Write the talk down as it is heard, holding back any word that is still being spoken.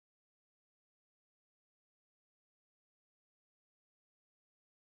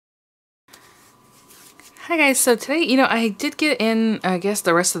Hi guys, so today, I did get in, I guess,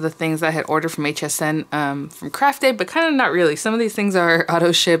 the rest of the things that I had ordered from HSN from Craft Day, but kind of not really. Some of these things are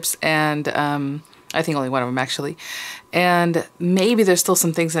auto ships, and I think only one of them actually. And maybe there's still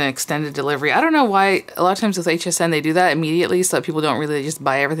some things in extended delivery. I don't know why. A lot of times with HSN, they do that immediately so that people don't really just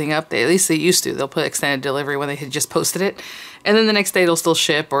buy everything up. At least they used to. They'll put extended delivery when they had just posted it. And then the next day it'll still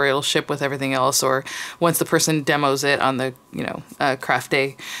ship, or it'll ship with everything else, or once the person demos it on the, Craft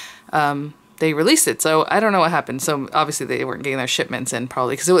Day, they released it. So I don't know what happened. So obviously they weren't getting their shipments in,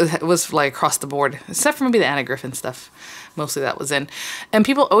 probably because it was like across the board, except for maybe the Anna Griffin stuff. Mostly that was in. And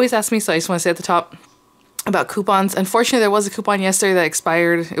people always ask me, so I just want to say at the top about coupons. Unfortunately, there was a coupon yesterday that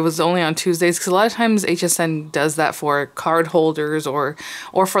expired. It was only on Tuesdays because a lot of times HSN does that for card holders or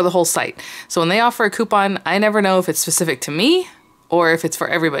for the whole site. So when they offer a coupon, I never know if it's specific to me or if it's for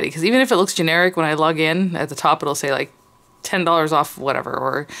everybody. Because even if it looks generic, when I log in at the top, it'll say like $10 off whatever,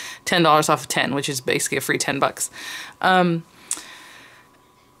 or $10 off of 10, which is basically a free 10 bucks.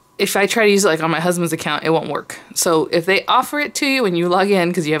 If I try to use it like on my husband's account, it won't work. So if they offer it to you when you log in,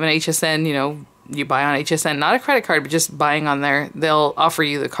 because you have an HSN, you buy on HSN, not a credit card, but just buying on there, they'll offer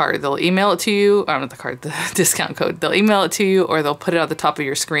you the card. They'll email it to you, not the card, the discount code. They'll email it to you, or they'll put it at the top of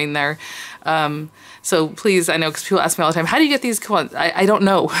your screen there. So please, I know, because people ask me all the time, how do you get these coupons? I don't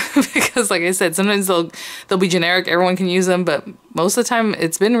know, because like I said, sometimes they'll be generic, everyone can use them, but most of the time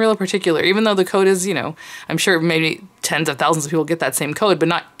it's been real particular, even though the code is, I'm sure maybe tens of thousands of people get that same code, but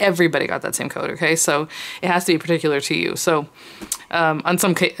not everybody got that same code, okay? So it has to be particular to you. So on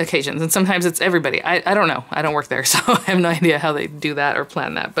some occasions, and sometimes it's everybody. I don't know. I don't work there, so I have no idea how they do that or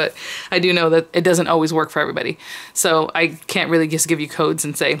plan that, but I do know that it doesn't always work for everybody. So I can't really just give you codes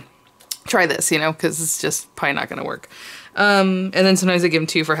and say, try this, because it's just probably not going to work. And then sometimes they give them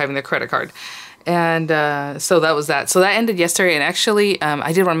to you for having their credit card. And so that was that. So that ended yesterday. And actually,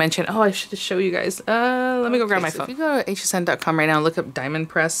 I did want to mention, I should just show you guys. Let me go grab my phone. If you go to hsn.com right now and look up Diamond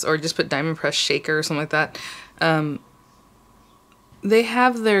Press, or just put Diamond Press Shaker or something like that, they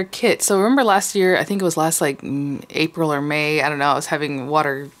have their kit. So remember last year, I think it was last April or May, I don't know, I was having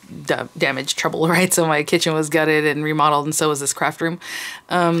water damage trouble, right? So my kitchen was gutted and remodeled, and so was this craft room.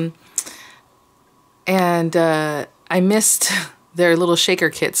 And I missed their little shaker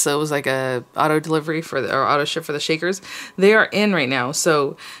kits, so it was like a auto delivery or auto ship for the shakers. They are in right now,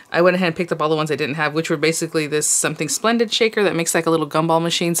 so I went ahead and picked up all the ones I didn't have, which were basically this Something Splendid shaker that makes like a little gumball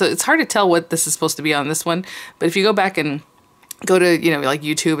machine. So it's hard to tell what this is supposed to be on this one, but if you go back and go to like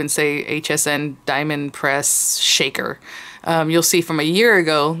YouTube and say HSN Diamond Press Shaker, you'll see from a year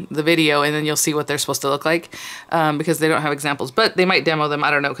ago the video, and then you'll see what they're supposed to look like, because they don't have examples, but they might demo them. I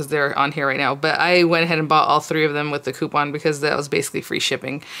don't know, because they're on here right now. But I went ahead and bought all 3 of them with the coupon, because that was basically free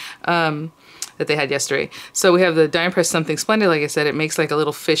shipping that they had yesterday. So we have the Diamond Press Something Splendid. Like I said, it makes like a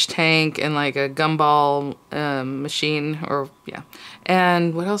little fish tank and like a gumball machine,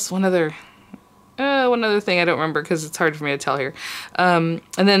 and what else? One other thing I don't remember, because it's hard for me to tell here. And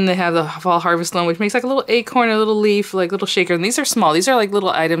then they have the Fall Harvest Loan, which makes like a little acorn, a little leaf, like little shaker. And these are small. These are like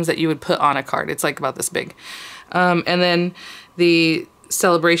little items that you would put on a card. It's like about this big. And then the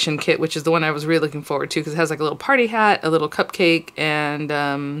Celebration Kit, which is the one I was really looking forward to, because it has like a little party hat, a little cupcake, and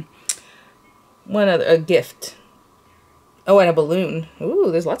a gift. Oh, and a balloon. Ooh,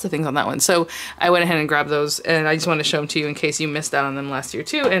 there's lots of things on that one. So I went ahead and grabbed those, and I just want to show them to you in case you missed out on them last year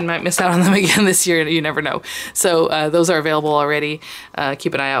too, and might miss out on them again this year. You never know. So those are available already.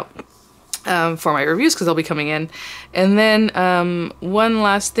 Keep an eye out for my reviews, because they'll be coming in. And then one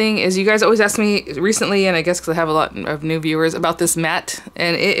last thing is, you guys always ask me recently, and I guess because I have a lot of new viewers, about this mat,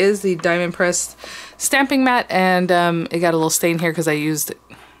 and it is the Diamond Press stamping mat, and it got a little stain here because I used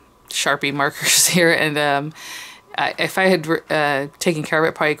Sharpie markers here, and if I had taken care of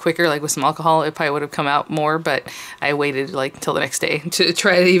it probably quicker, like with some alcohol, it probably would have come out more, but I waited like till the next day to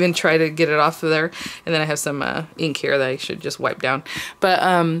try to get it off of there. And then I have some ink here that I should just wipe down. But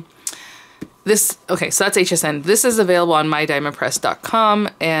okay, so that's HSN. This is available on mydiamondpress.com,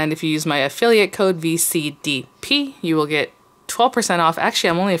 and if you use my affiliate code VCDP, you will get 12% off. Actually,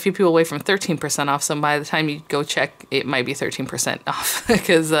 I'm only a few people away from 13% off, so by the time you go check, it might be 13% off,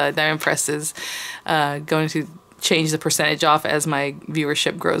 because Diamond Press is going to change the percentage off as my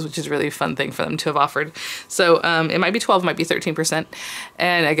viewership grows, which is really a fun thing for them to have offered. So it might be 12, might be 13%,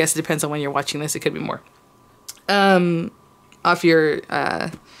 and I guess it depends on when you're watching this. It could be more. Off your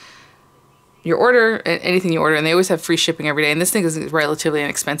order, anything you order, and they always have free shipping every day, and this thing is relatively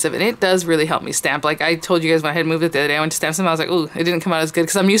inexpensive, and it does really help me stamp. Like I told you guys when I had moved it the other day, I went to stamp something, I was like, ooh, it didn't come out as good,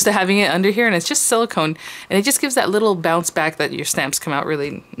 because I'm used to having it under here, and it's just silicone, and it just gives that little bounce back that your stamps come out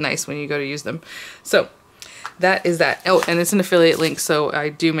really nice when you go to use them. So that is that. Oh, and it's an affiliate link, so I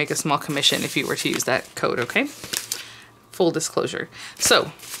do make a small commission if you were to use that code, okay? Full disclosure. So,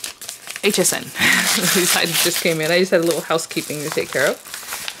 HSN. These items just came in. I just had a little housekeeping to take care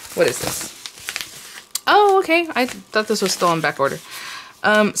of. What is this? Oh, okay. I thought this was still on back order.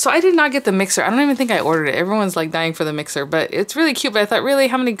 So I did not get the mixer. I don't even think I ordered it. Everyone's like dying for the mixer, but it's really cute. But I thought, really,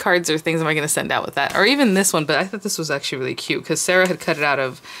 how many cards or things am I going to send out with that? Or even this one, but I thought this was actually really cute because Sarah had cut it out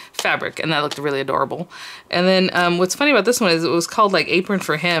of fabric and that looked really adorable. And then what's funny about this one is it was called like Apron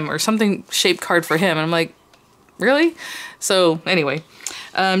for Him or something shaped card for him. And I'm like, really? So anyway,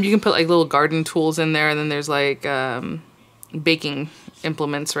 you can put like little garden tools in there, and then there's like baking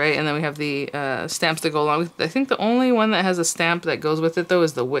implements, right? And then we have the stamps that go along with it. I think the only one that has a stamp that goes with it though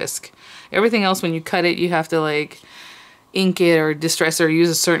is the whisk. Everything else, when you cut it, you have to like ink it or distress or use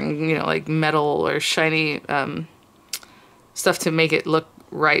a certain, you know, like metal or shiny stuff to make it look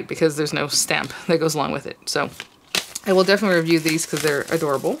right, because there's no stamp that goes along with it. So I will definitely review these because they're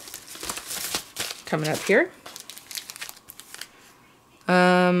adorable. Coming up here.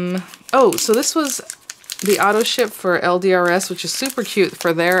 Oh, so this was the auto ship for LDRS, which is super cute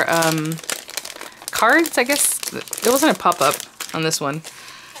for their cards, I guess. It wasn't a pop-up on this one.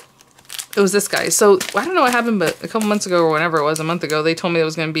 It was this guy. So I don't know what happened, but a couple months ago or whenever it was, a month ago, they told me it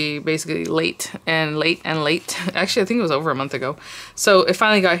was going to be basically late and late and late. Actually, I think it was over a month ago. So it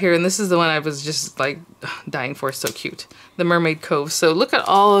finally got here, and this is the one I was just like dying for. It's so cute. The Mermaid Cove. So look at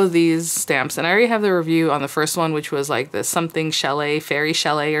all of these stamps, and I already have the review on the first one, which was like the something chalet, fairy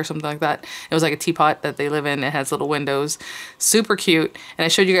chalet or something like that. It was like a teapot that they live in. It has little windows. Super cute. And I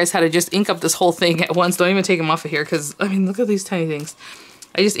showed you guys how to just ink up this whole thing at once. Don't even take them off of here because, I mean, look at these tiny things.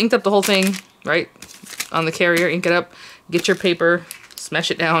 I just inked up the whole thing, right, on the carrier, ink it up, get your paper, smash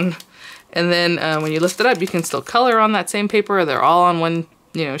it down, and then when you lift it up, you can still color on that same paper. They're all on one,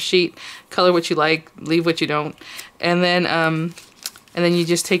 you know, sheet. Color what you like, leave what you don't, and then you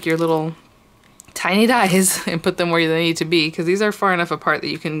just take your little tiny dies and put them where they need to be, because these are far enough apart that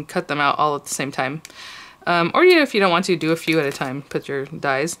you can cut them out all at the same time. Or you know, if you don't want to, do a few at a time. Put your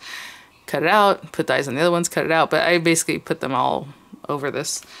dies, cut it out, put dies on the other ones, cut it out. But I basically put them all over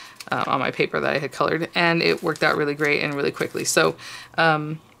this on my paper that I had colored, and it worked out really great and really quickly. So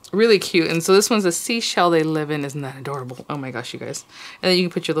really cute. And so this one's a seashell they live in. Isn't that adorable? Oh my gosh, you guys. And then you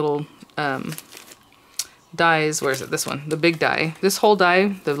can put your little dies. Where is it? This one, the big die. This whole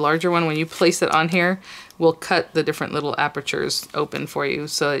die, the larger one, when you place it on here, will cut the different little apertures open for you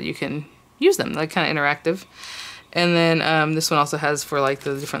so that you can use them. Like kind of interactive. And then this one also has for like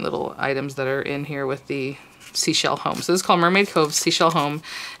the different little items that are in here with the seashell home. So this is called Mermaid Cove Seashell Home.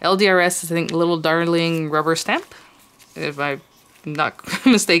 LDRS is, I think, Little Darling Rubber Stamp, if I'm not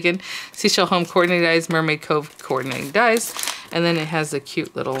mistaken. Seashell Home Coordinating Dies, Mermaid Cove Coordinating Dies. And then it has a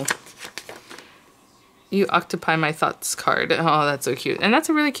cute little You Occupy My Thoughts card. Oh, that's so cute. And that's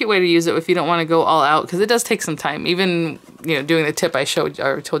a really cute way to use it if you don't want to go all out, because it does take some time. Even, you know, doing the tip I showed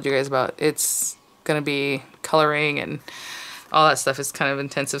or told you guys about, it's going to be coloring and all that stuff is kind of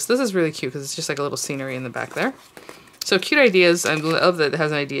intensive. So this is really cute because it's just like a little scenery in the back there. So cute ideas. I love that it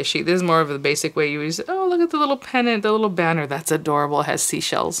has an idea sheet. This is more of the basic way you use it. Oh, look at the little pennant, the little banner. That's adorable. It has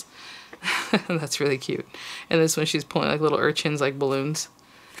seashells. That's really cute. And this one, she's pulling like little urchins, like balloons.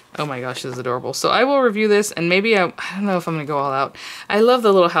 Oh my gosh, this is adorable. So I will review this, and maybe I don't know if I'm going to go all out. I love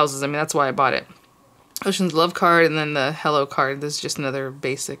the little houses. I mean, that's why I bought it. Ocean's Love card, and then the Hello card. This is just another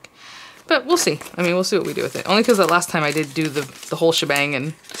basic. But we'll see. I mean, we'll see what we do with it. Only because the last time I did do the whole shebang,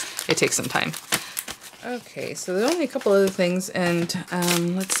 and it takes some time. Okay, so there's only a couple other things, and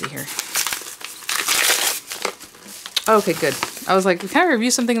let's see here. Okay, good. I was like, can I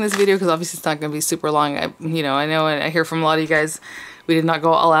review something in this video? Because obviously it's not going to be super long. I know, and I hear from a lot of you guys, we did not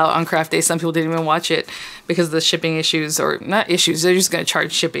go all out on craft day. Some people didn't even watch it because of the shipping issues, or not issues. They're just going to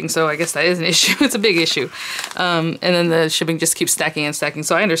charge shipping. So I guess that is an issue. It's a big issue. And then the shipping just keeps stacking and stacking.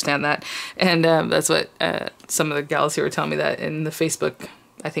 So I understand that. And that's what some of the gals here were telling me that in the Facebook,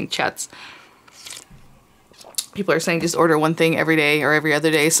 I think, chats. People are saying just order one thing every day or every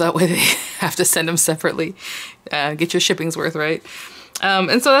other day, so that way they have to send them separately. Get your shipping's worth, right?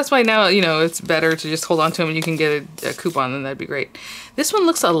 And so that's why now, you know, it's better to just hold on to them and you can get a coupon, and that'd be great. This one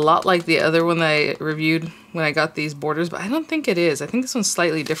looks a lot like the other one that I reviewed when I got these borders, but I don't think it is. I think this one's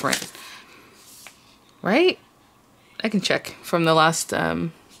slightly different. Right? I can check from the last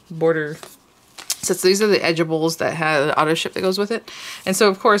border. So these are the edgeables that had an auto ship that goes with it. And so,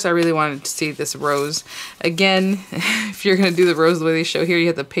 of course, I really wanted to see this rose. Again, if you're going to do the rose the way they show here, you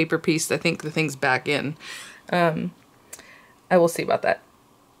have the paper piece. I think the thing's back in. I will see about that.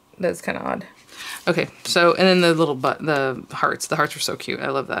 That's kind of odd. Okay, so, and then the little the hearts. The hearts were so cute. I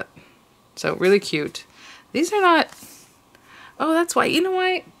love that. So, really cute. These are not, oh, that's why, you know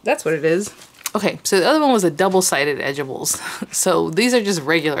why? That's what it is. Okay, so the other one was a double-sided edgeables. So these are just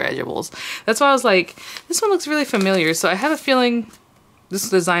regular edgeables. That's why I was like, this one looks really familiar. So I have a feeling this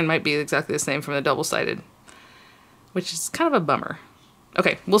design might be exactly the same from the double-sided, which is kind of a bummer.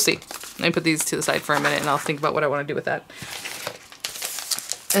 Okay, we'll see. Let me put these to the side for a minute and I'll think about what I want to do with that.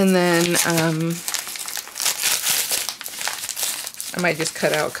 And then I might just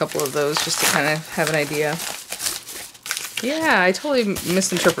cut out a couple of those just to kind of have an idea. Yeah, I totally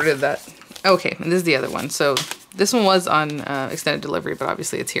misinterpreted that. Okay, and this is the other one. So this one was on extended delivery, but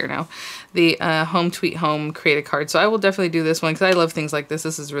obviously it's here now. The Home Tweet Home Create a Card. So I will definitely do this one because I love things like this.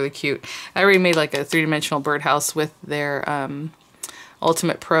 This is really cute. I already made like a 3-dimensional birdhouse with their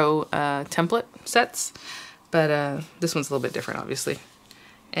Ultimate Pro template sets. But this one's a little bit different, obviously.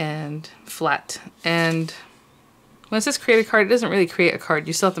 And flat. And when it says create a card, it doesn't really create a card.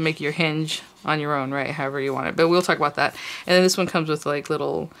 You still have to make your hinge on your own, right? However you want it. But we'll talk about that. And then this one comes with like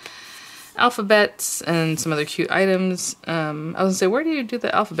little alphabets and some other cute items. I was gonna say, where do you do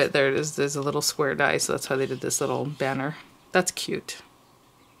the alphabet? There it is. There's a little square die, so that's how they did this little banner. That's cute.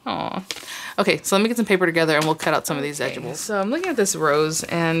 Aw. Okay, so let me get some paper together and we'll cut out some of these edgeables. So I'm looking at this rose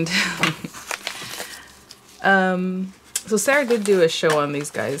and so Sarah did do a show on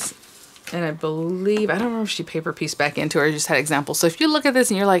these guys. And I believe, I don't remember if she paper pieced back into it or just had examples. So if you look at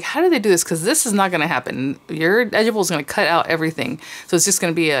this and you're like, how did they do this? Because this is not going to happen. Your edgeable is going to cut out everything. So it's just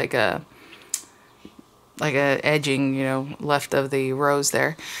going to be like a edging, you know, left of the rose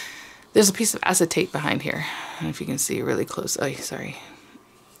there. There's a piece of acetate behind here. I don't know if you can see really close. Oh, sorry.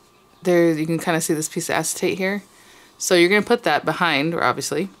 There, you can kind of see this piece of acetate here. So you're going to put that behind, or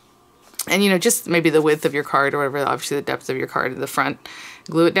obviously. And, you know, just maybe the width of your card or whatever, obviously the depth of your card at the front.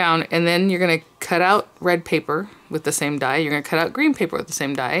 Glue it down, and then you're going to cut out red paper with the same dye. You're going to cut out green paper with the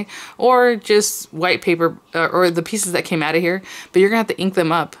same dye, or just white paper, or the pieces that came out of here. But you're going to have to ink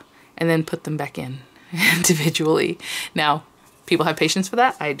them up and then put them back in individually. Now, people have patience for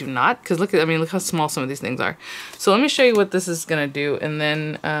that. I do not, because look how small some of these things are. So let me show you what this is going to do, and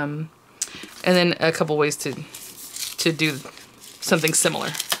then a couple ways to do something similar.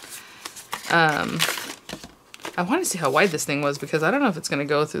 I want to see how wide this thing was because I don't know if it's going to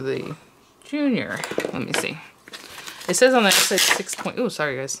go through the junior. Let me see. It says on the outside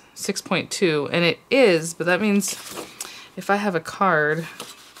 6.2, and it is, but that means if I have a card,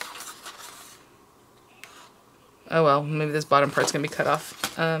 oh well, maybe this bottom part's going to be cut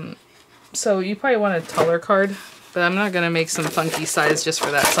off. So you probably want a taller card, but I'm not going to make some funky size just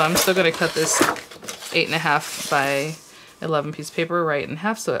for that. So I'm still going to cut this 8.5 by 11 piece of paper right in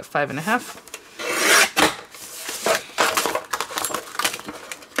half, so at 5.5.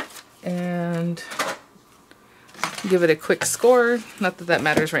 And give it a quick score. Not that that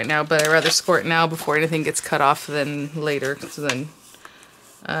matters right now, but I'd rather score it now before anything gets cut off than later. So then,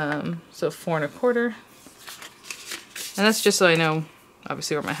 so 4.25. And that's just so I know,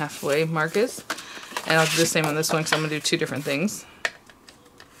 obviously, where my halfway mark is. And I'll do the same on this one because I'm going to do 2 different things.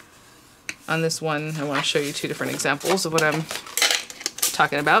 On this one, I want to show you 2 different examples of what I'm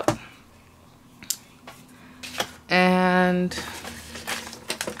talking about. And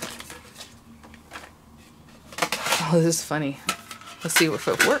oh, this is funny. Let's see if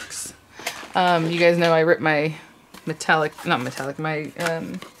it works. You guys know I ripped my not metallic, my,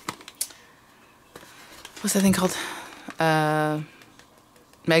 what's that thing called?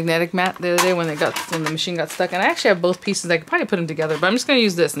 Magnetic mat the other day when the machine got stuck. And I actually have both pieces. I could probably put them together, but I'm just going to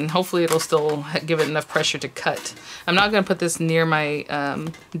use this and hopefully it'll still give it enough pressure to cut. I'm not going to put this near my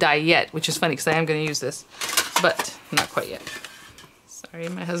die yet, which is funny because I am going to use this, but not quite yet. Sorry,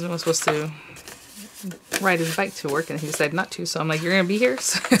 my husband was supposed to ride his bike to work and he decided not to, so I'm like, you're gonna be here?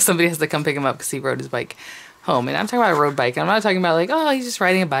 So somebody has to come pick him up because he rode his bike home. And I'm talking about a road bike. I'm not talking about like, oh, he's just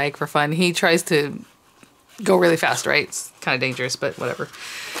riding a bike for fun. He tries to go really fast, right? It's kind of dangerous, but whatever.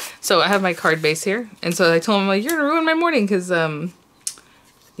 So I have my card base here, and so I told him, like, you're gonna ruin my morning because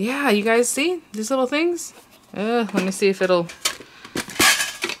yeah, you guys see these little things? Let me see if it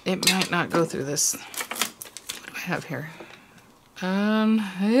might not go through this. What do I have here?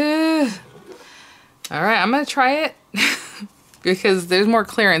 All right, I'm gonna try it because there's more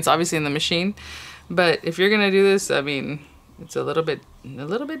clearance obviously in the machine, but if you're gonna do this, I mean, it's a little bit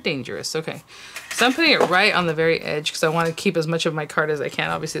dangerous. Okay, so I'm putting it right on the very edge because I want to keep as much of my card as I can.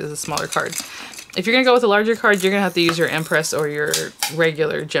 Obviously, this is a smaller card. If you're gonna go with a larger card, you're gonna have to use your Empress or your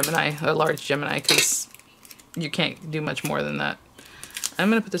regular Gemini, a large Gemini, because you can't do much more than that. I'm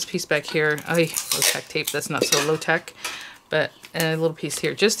gonna put this piece back here. Low-tack tape. That's not so low-tack. But and a little piece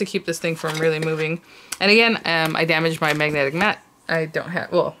here just to keep this thing from really moving. And again, I damaged my magnetic mat I don't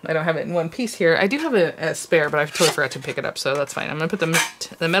have, well, I don't have it in one piece here. I do have a spare, but I totally forgot to pick it up, so that's fine. I'm gonna put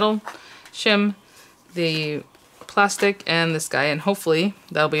the metal shim, the plastic, and this guy, and hopefully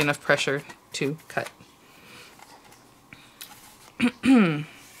that'll be enough pressure to cut.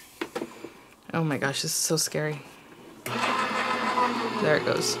 Oh my gosh, this is so scary. There it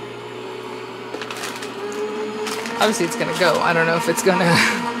goes. Obviously it's gonna go. I don't know if it's gonna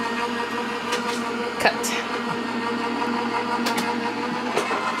cut.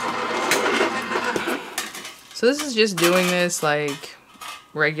 So this is just doing this like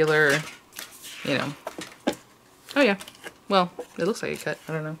regular, you know. Oh yeah. Well, it looks like it cut.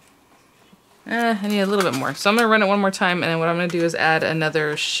 I don't know. I need a little bit more. So I'm gonna run it one more time, and then what I'm gonna do is add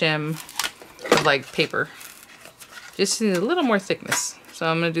another shim of like paper. Just need a little more thickness. So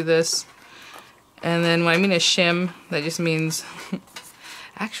I'm gonna do this. And then when I mean a shim, that just means,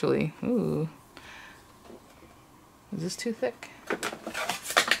 actually, ooh. Is this too thick?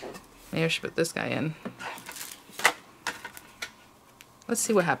 Maybe I should put this guy in. Let's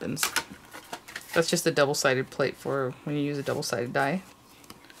see what happens. That's just a double-sided plate for when you use a double-sided die.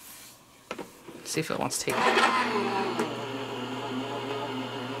 See if it wants to take it.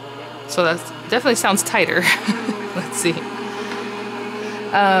 So that definitely sounds tighter. Let's see.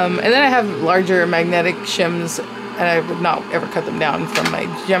 And then I have larger magnetic shims, and I would not ever cut them down from my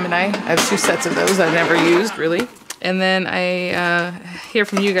Gemini. I have 2 sets of those I've never used, really. And then I hear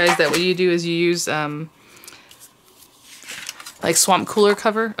from you guys that what you do is you use like swamp cooler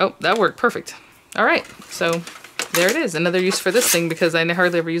cover. Oh, that worked perfect. All right, so there it is. Another use for this thing because I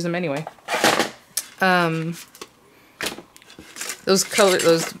hardly ever use them anyway. Those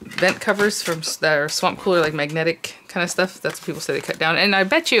vent covers from that are swamp cooler, like magnetic kind of stuff. That's what people say they cut down. And I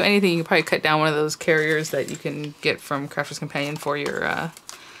bet you anything, you can probably cut down one of those carriers that you can get from Crafter's Companion for your,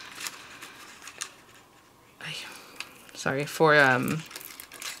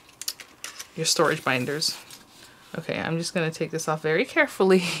 your storage binders. Okay, I'm just gonna take this off very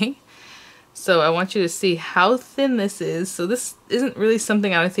carefully. So I want you to see how thin this is. So this isn't really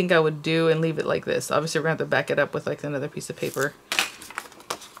something I think I would do and leave it like this. Obviously we're gonna have to back it up with like another piece of paper,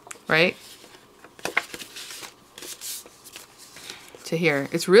 right? To here.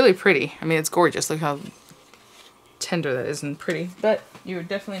 It's really pretty. I mean, it's gorgeous. Look how tender that is and pretty. But you would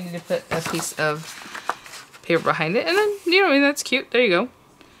definitely need to put a piece of paper behind it. And then, you know, I mean, that's cute. There you go.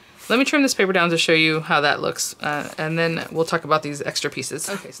 Let me trim this paper down to show you how that looks, and then we'll talk about these extra pieces.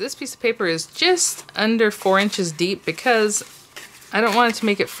 Okay, so this piece of paper is just under 4 inches deep because I don't want it to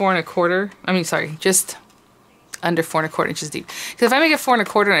make it 4 1/4. I mean, sorry, just under 4 1/4 inches deep. Because if I make it 4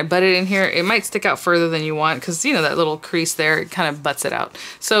 1/4 and I butt it in here, it might stick out further than you want because, you know, that little crease there, it kind of butts it out.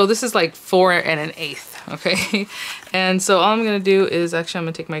 So this is like 4 1/8, okay? And so all I'm gonna do is, actually I'm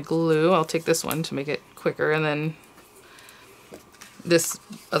gonna take my glue. I'll take this one to make it quicker, and then this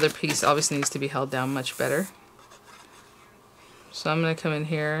other piece obviously needs to be held down much better. So I'm going to come in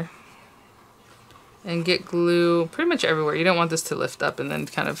here and get glue pretty much everywhere. You don't want this to lift up and then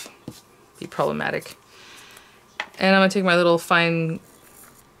kind of be problematic. And I'm going to take my little fine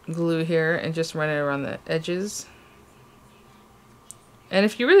glue here and just run it around the edges. And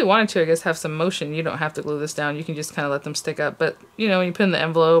if you really wanted to, I guess, have some motion, you don't have to glue this down. You can just kind of let them stick up. But, you know, when you put in the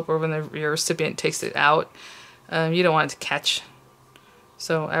envelope or when your recipient takes it out, you don't want it to catch.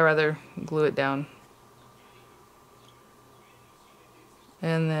 So I rather glue it down.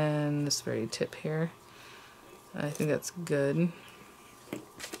 And then this very tip here. I think that's good.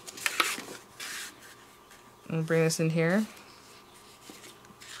 I'll bring this in here.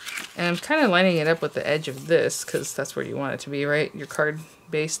 And I'm kind of lining it up with the edge of this because that's where you want it to be, right? Your card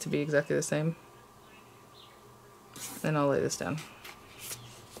base to be exactly the same. Then I'll lay this down.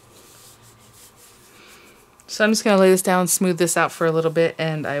 So I'm just going to lay this down, smooth this out for a little bit,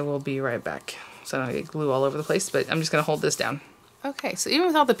 and I will be right back. So I don't get glue all over the place, but I'm just going to hold this down. Okay, so even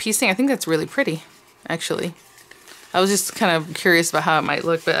without the piecing, I think that's really pretty, actually. I was just kind of curious about how it might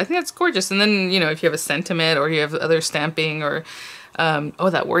look, but I think that's gorgeous. And then, you know, if you have a sentiment or you have other stamping or, oh,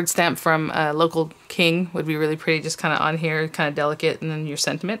 that word stamp from Local King would be really pretty, just kind of on here, kind of delicate, and then your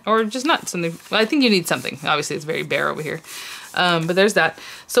sentiment, or just not something. Well, I think you need something. Obviously, it's very bare over here. But there's that.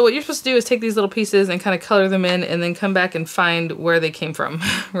 So what you're supposed to do is take these little pieces and kind of color them in and then come back and find where they came from,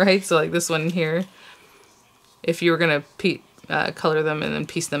 right? So like this one here, if you were going to color them and then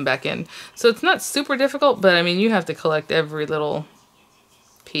piece them back in. So it's not super difficult, but I mean, you have to collect every little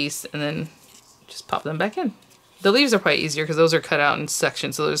piece and then just pop them back in. The leaves are probably easier because those are cut out in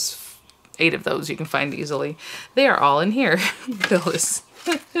sections. So there's 8 of those you can find easily. They are all in here. Look at all this.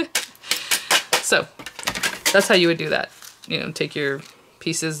 So that's how you would do that. You know, take your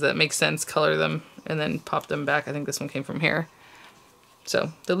pieces that make sense, color them, and then pop them back. I think this one came from here.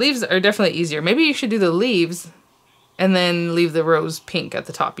 So the leaves are definitely easier. Maybe you should do the leaves and then leave the rose pink at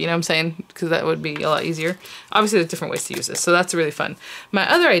the top. You know what I'm saying? Because that would be a lot easier. Obviously, there's different ways to use this. So that's really fun. My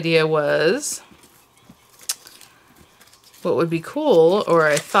other idea was, what would be cool, or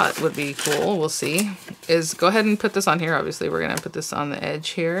I thought would be cool, we'll see, is go ahead and put this on here. Obviously, we're going to put this on the edge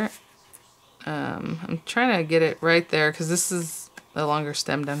here. I'm trying to get it right there because this is a longer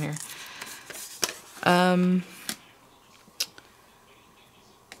stem down here.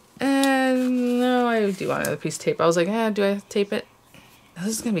 And no, I do want another piece of tape. I was like, do I tape it? This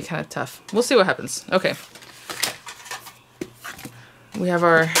is going to be kind of tough. We'll see what happens. Okay. We have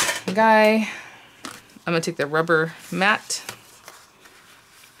our guy. I'm going to take the rubber mat.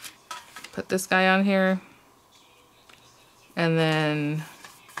 Put this guy on here. And then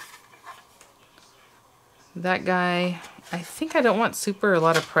that guy. I think I don't want a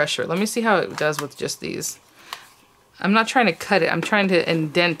lot of pressure. Let me see how it does with just these. I'm not trying to cut it. I'm trying to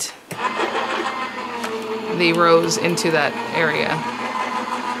indent the rose into that area.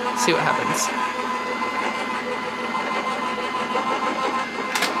 See what happens.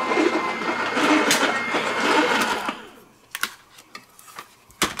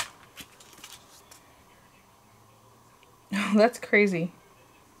 Oh, that's crazy.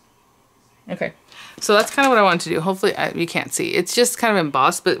 Okay. So that's kind of what I wanted to do. Hopefully you can't see. It's just kind of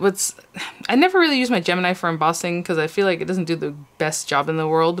embossed, but I never really use my Gemini for embossing because I feel like it doesn't do the best job in the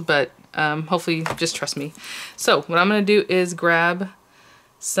world, but hopefully just trust me. So what I'm going to do is grab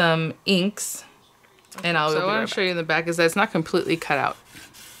some inks and I'll So what I want to show you in the back is that it's not completely cut out.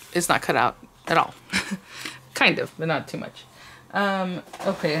 It's not cut out at all. Kind of, but not too much.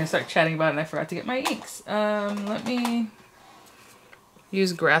 Okay, I started chatting about it and I forgot to get my inks. Let me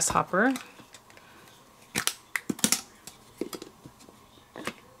use Grasshopper.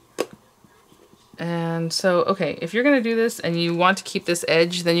 And so, okay, if you're going to do this and you want to keep this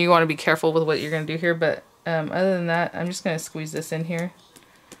edge, then you want to be careful with what you're going to do here. But other than that, I'm just going to squeeze this in here.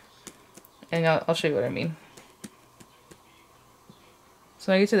 And I'll show you what I mean.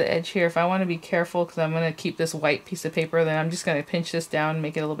 So when I get to the edge here, if I want to be careful because I'm going to keep this white piece of paper, then I'm just going to pinch this down and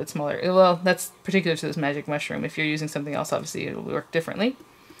make it a little bit smaller. Well, that's particular to this magic mushroom. If you're using something else, obviously it will work differently.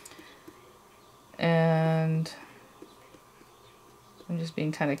 And I'm just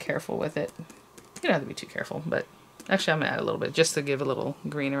being kind of careful with it. You don't have to be too careful, but actually I'm going to add a little bit just to give a little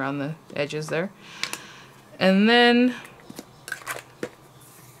green around the edges there. And then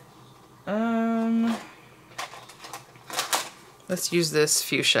let's use this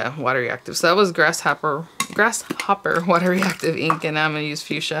fuchsia water reactive. So that was grasshopper water reactive ink, and now I'm going to use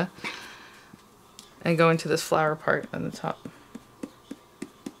fuchsia and go into this flower part on the top.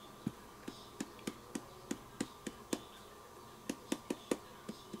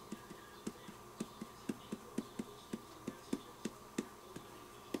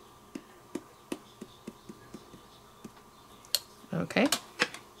 Okay.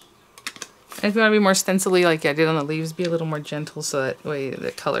 And if you want to be more stencily like I did on the leaves, be a little more gentle so that way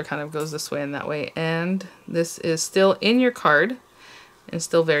the color kind of goes this way and that way. And this is still in your card and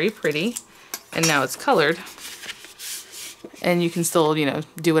still very pretty. And now it's colored. And you can still, you know,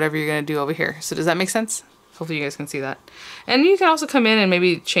 do whatever you're going to do over here. So does that make sense? Hopefully you guys can see that. And you can also come in and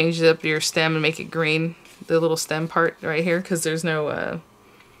maybe change up your stem and make it green, the little stem part right here, because there's no,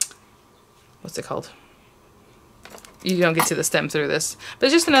 what's it called? You don't get to the stem through this. But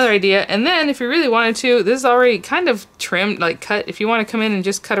it's just another idea. And then if you really wanted to, this is already kind of trimmed, like cut. If you want to come in and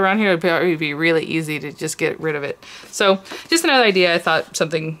just cut around here, it would be really easy to just get rid of it. So just another idea. I thought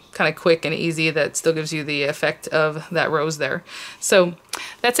something kind of quick and easy that still gives you the effect of that rose there. So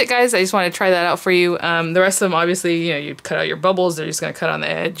that's it, guys. I just want to try that out for you. The rest of them, obviously, you know, you cut out your bubbles. They're just going to cut on the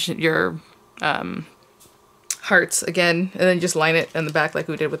edge. Your hearts again, and then just line it in the back like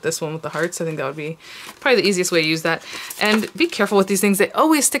we did with this one with the hearts. I think that would be probably the easiest way to use that. And be careful with these things. They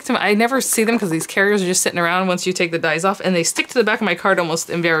always stick to I never see them because these carriers are just sitting around once you take the dies off, and they stick to the back of my card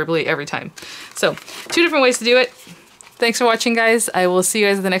almost invariably every time. So 2 different ways to do it. Thanks for watching, guys. I will see you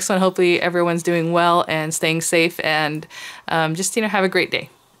guys at the next one. Hopefully everyone's doing well and staying safe, and just, you know, have a great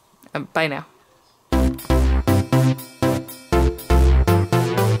day. Bye now.